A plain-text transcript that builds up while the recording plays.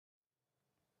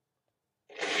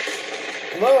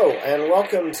Hello, and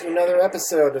welcome to another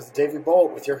episode of the Daily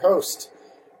Bolt with your host,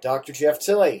 Dr. Jeff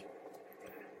Tilley.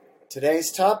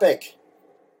 Today's topic: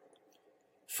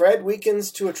 Fred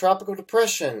weakens to a tropical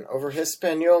depression over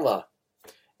Hispaniola,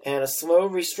 and a slow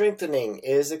re-strengthening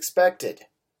is expected.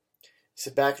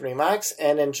 Sit back and relax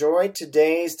and enjoy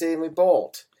today's Daily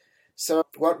Bolt. So,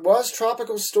 what was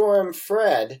Tropical Storm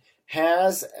Fred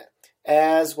has,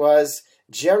 as was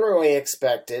generally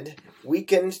expected,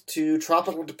 weakened to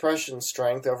tropical depression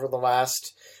strength over the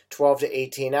last 12 to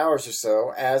 18 hours or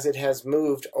so as it has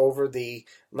moved over the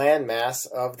landmass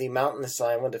of the mountainous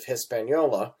island of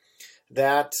Hispaniola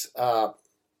that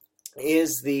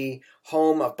is the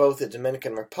home of both the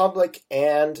Dominican Republic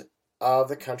and of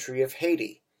the country of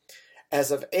Haiti. As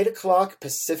of 8 o'clock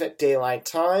Pacific Daylight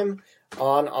Time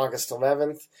on August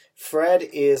 11th, Fred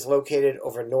is located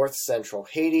over north-central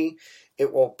Haiti.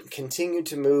 It will continue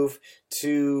to move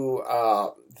to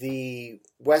the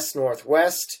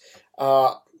west-northwest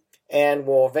and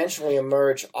will eventually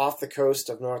emerge off the coast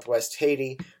of northwest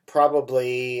Haiti,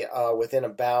 probably within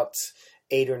about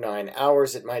 8 or 9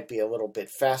 hours. It might be a little bit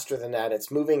faster than that. It's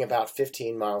moving about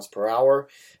 15 miles per hour.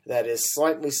 That is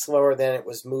slightly slower than it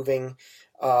was moving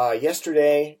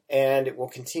yesterday, and it will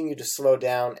continue to slow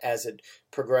down as it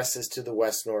progresses to the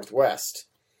west-northwest.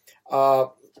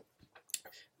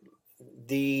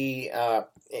 The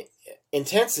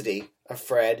intensity of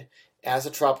Fred as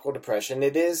a tropical depression,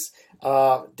 it is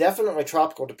definitely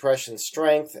tropical depression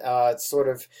strength. It's sort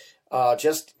of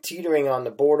just teetering on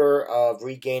the border of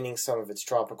regaining some of its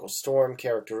tropical storm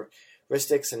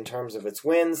characteristics in terms of its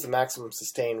winds. The maximum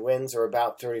sustained winds are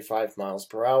about 35 miles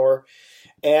per hour,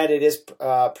 and it is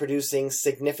producing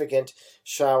significant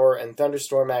shower and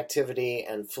thunderstorm activity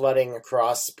and flooding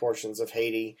across portions of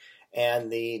Haiti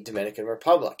and the Dominican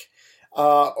Republic.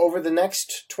 Over the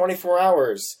next 24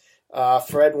 hours,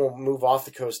 Fred will move off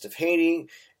the coast of Haiti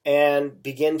and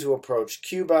begin to approach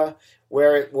Cuba,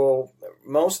 where it will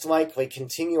most likely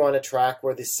continue on a track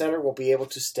where the center will be able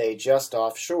to stay just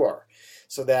offshore,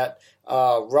 so that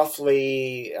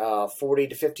roughly 40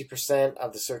 to 50%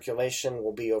 of the circulation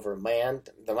will be over land,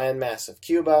 the landmass of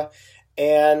Cuba,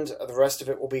 and the rest of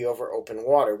it will be over open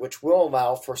water, which will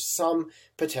allow for some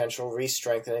potential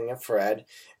re-strengthening of Fred,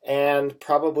 and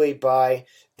probably by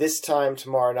this time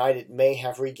tomorrow night it may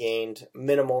have regained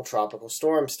minimal tropical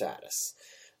storm status.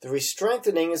 The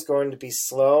re-strengthening is going to be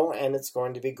slow and it's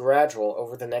going to be gradual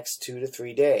over the next 2 to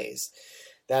 3 days.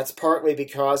 That's partly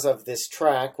because of this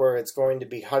track where it's going to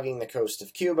be hugging the coast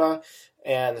of Cuba,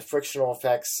 and the frictional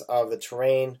effects of the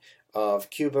terrain of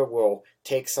Cuba will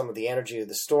take some of the energy of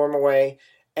the storm away.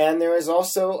 And there is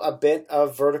also a bit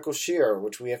of vertical shear,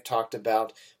 which we have talked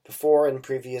about before in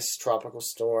previous Tropical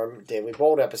Storm Daily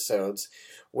Bolt episodes,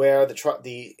 where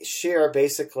the shear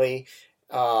basically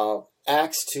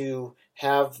acts to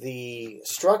have the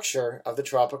structure of the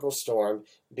tropical storm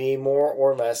be more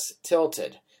or less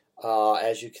tilted,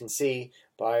 as you can see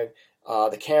by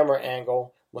the camera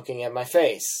angle looking at my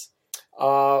face.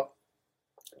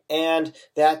 And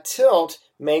that tilt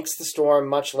makes the storm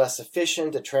much less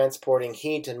efficient at transporting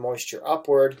heat and moisture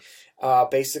upward.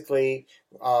 Basically,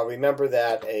 remember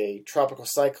that a tropical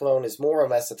cyclone is more or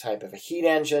less a type of a heat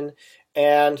engine,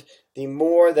 and the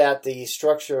more that the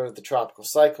structure of the tropical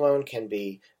cyclone can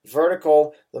be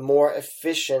vertical, the more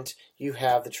efficient you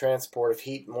have the transport of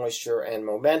heat, moisture, and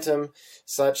momentum,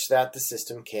 such that the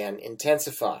system can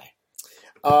intensify.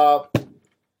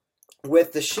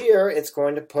 With the shear, it's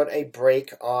going to put a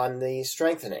brake on the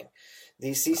strengthening.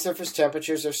 The sea surface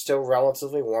temperatures are still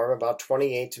relatively warm, about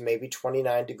 28 to maybe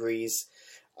 29 degrees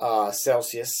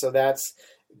Celsius, so that's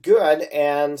good.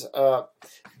 And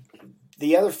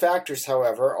the other factors,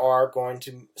 however, are going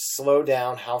to slow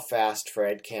down how fast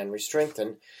Fred can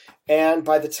re-strengthen. And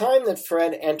by the time that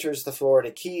Fred enters the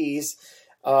Florida Keys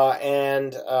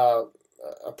and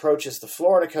approaches the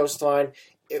Florida coastline,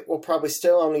 it will probably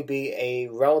still only be a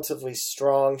relatively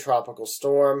strong tropical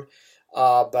storm,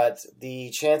 but the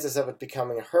chances of it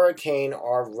becoming a hurricane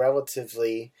are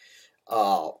relatively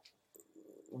low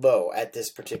at this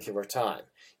particular time.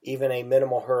 Even a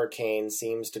minimal hurricane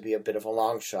seems to be a bit of a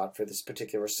long shot for this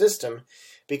particular system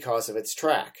because of its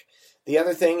track. The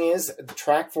other thing is the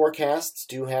track forecasts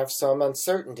do have some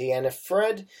uncertainty, and if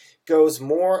Fred goes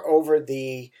more over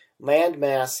the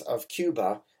landmass of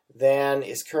Cuba than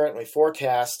is currently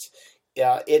forecast,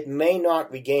 it may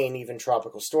not regain even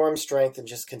tropical storm strength and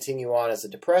just continue on as a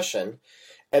depression,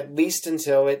 at least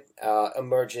until it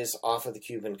emerges off of the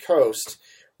Cuban coast,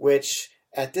 which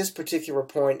at this particular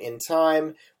point in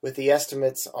time, with the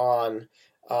estimates on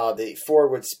the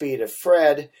forward speed of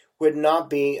Fred, would not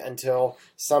be until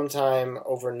sometime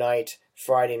overnight,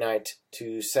 Friday night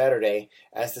to Saturday,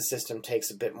 as the system takes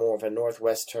a bit more of a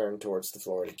northwest turn towards the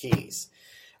Florida Keys.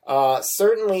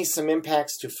 Certainly some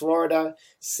impacts to Florida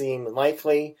seem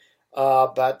likely,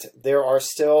 but there are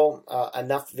still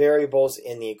enough variables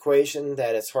in the equation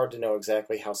that it's hard to know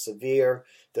exactly how severe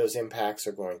those impacts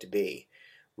are going to be.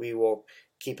 We will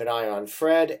keep an eye on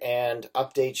Fred and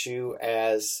update you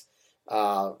as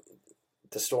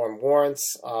the storm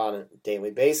warrants on a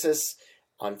daily basis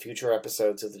on future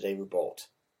episodes of the Daily Bolt.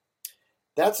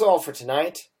 That's all for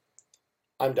tonight.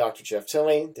 I'm Dr. Jeff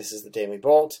Tilley. This is the Daily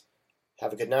Bolt.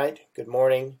 Have a good night, good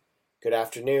morning, good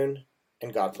afternoon,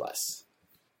 and God bless.